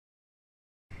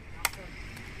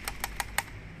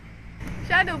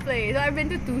Shadow play. So I've been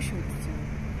to 2 shoots.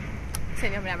 Kasi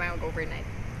hindi naman mag-overnight.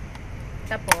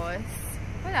 Tapos,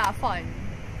 wala, fun.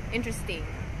 Interesting.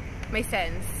 May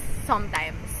sense.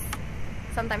 Sometimes.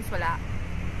 Sometimes wala.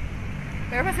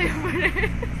 Pero masaya pa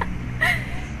rin.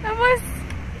 Tapos,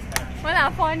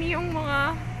 wala, funny yung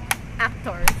mga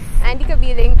actors. Andy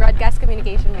Kabiling, Broadcast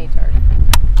Communication major.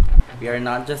 We are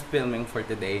not just filming for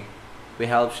today, we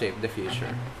help shape the future.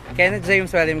 Kenneth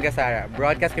James William Gasara,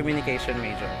 Broadcast Communication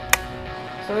major.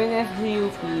 So in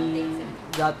FGUP,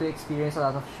 got to experience a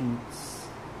lot of shoots.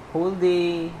 Whole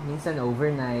day, minsan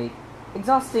overnight.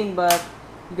 Exhausting, but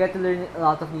you get to learn a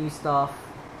lot of new stuff.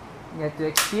 You get to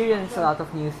experience a lot of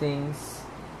new things.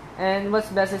 And what's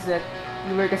best is that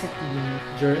you work as a team.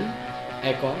 Jern,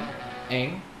 Econ,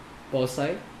 Eng,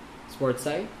 Polsci,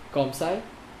 Sportsci, Comsci,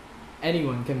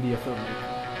 anyone can be a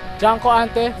filmmaker. Janko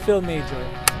Ante, Film Major.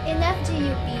 In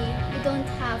FGUP, you don't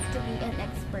have to be an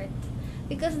expert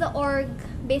because the org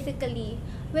basically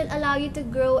will allow you to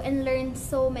grow and learn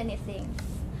so many things.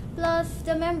 Plus,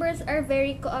 the members are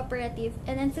very cooperative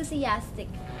and enthusiastic,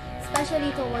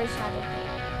 especially towards shadow play.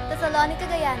 Thessalonica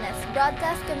Gayanas,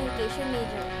 Broadcast Communication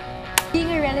major.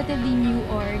 Being a relatively new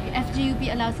org,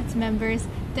 FGUP allows its members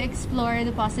to explore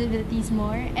the possibilities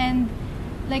more, and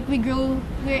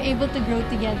we're able to grow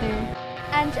together.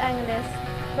 Ange Angeles,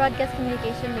 Broadcast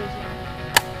Communication major.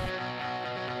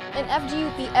 In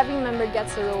FGUP, every member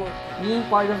gets a role. Being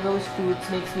part of those shoots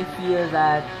makes me feel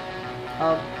that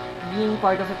being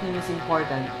part of a team is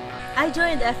important. I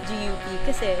joined FGUP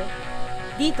kasi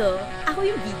dito, ako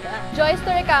yung bida. Joyce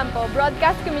Torrecampo,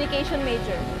 Broadcast Communication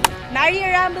major.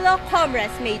 Maria Rambulo,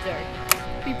 Commerce major.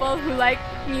 People who like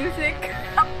music,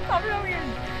 weird,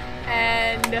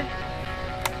 and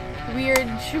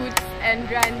weird shoots and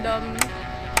random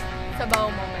sabaw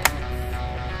moments.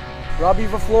 Robbie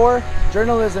Vaflor,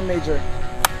 Journalism major.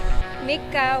 Mick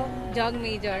Cao, Jog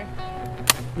major.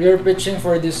 We are pitching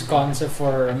for this concept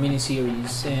for a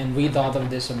mini-series, and we thought of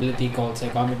this ability called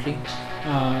psychometry.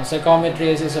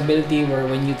 Psychometry is this ability where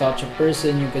when you touch a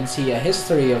person, you can see a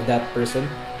history of that person.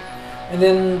 And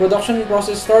then production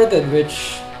process started,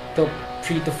 which took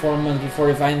 3 to 4 months before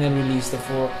we finally released the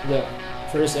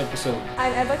first episode.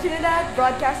 I'm Eva Trinidad,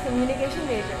 Broadcast Communication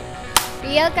major.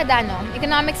 Riel Cadano,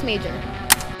 Economics major.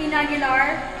 Tina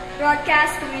Aguilar,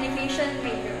 Broadcast Communication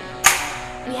major.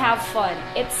 We have fun.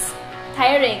 It's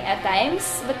tiring at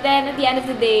times, but then at the end of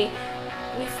the day,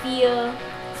 we feel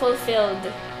fulfilled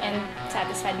and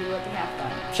satisfied with what we have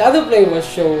done. Shadow Play was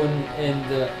shown in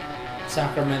the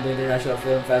Sacramento International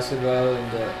Film Festival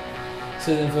and the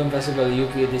Student Film Festival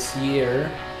UP this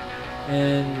year,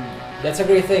 and that's a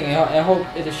great thing. I hope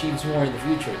it achieves more in the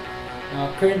future.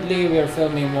 Currently, we are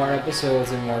filming more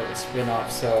episodes and more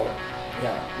spin-offs, so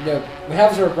yeah, look, we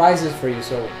have surprises for you,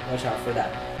 so watch out for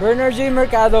that. Bernard J.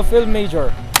 Mercado, Film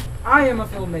Major. I am a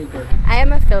filmmaker. I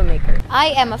am a filmmaker.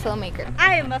 I am a filmmaker.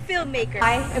 I am a filmmaker.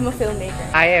 I am a filmmaker.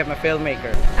 I am a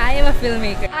filmmaker. I am a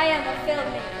filmmaker. I am a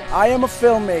filmmaker. I am a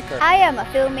filmmaker. I am a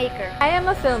filmmaker. I am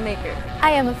a filmmaker.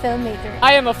 I am a filmmaker.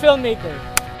 I am a filmmaker.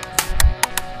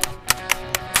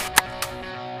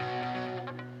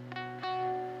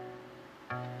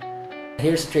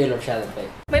 Here's the trailer of Shadow Play.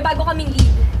 May bago kaming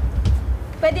lead.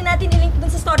 Pwede natin i-link dun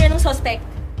sa storya ng suspect.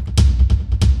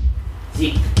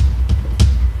 Zeke,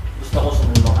 gusto ko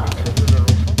sumunod ka.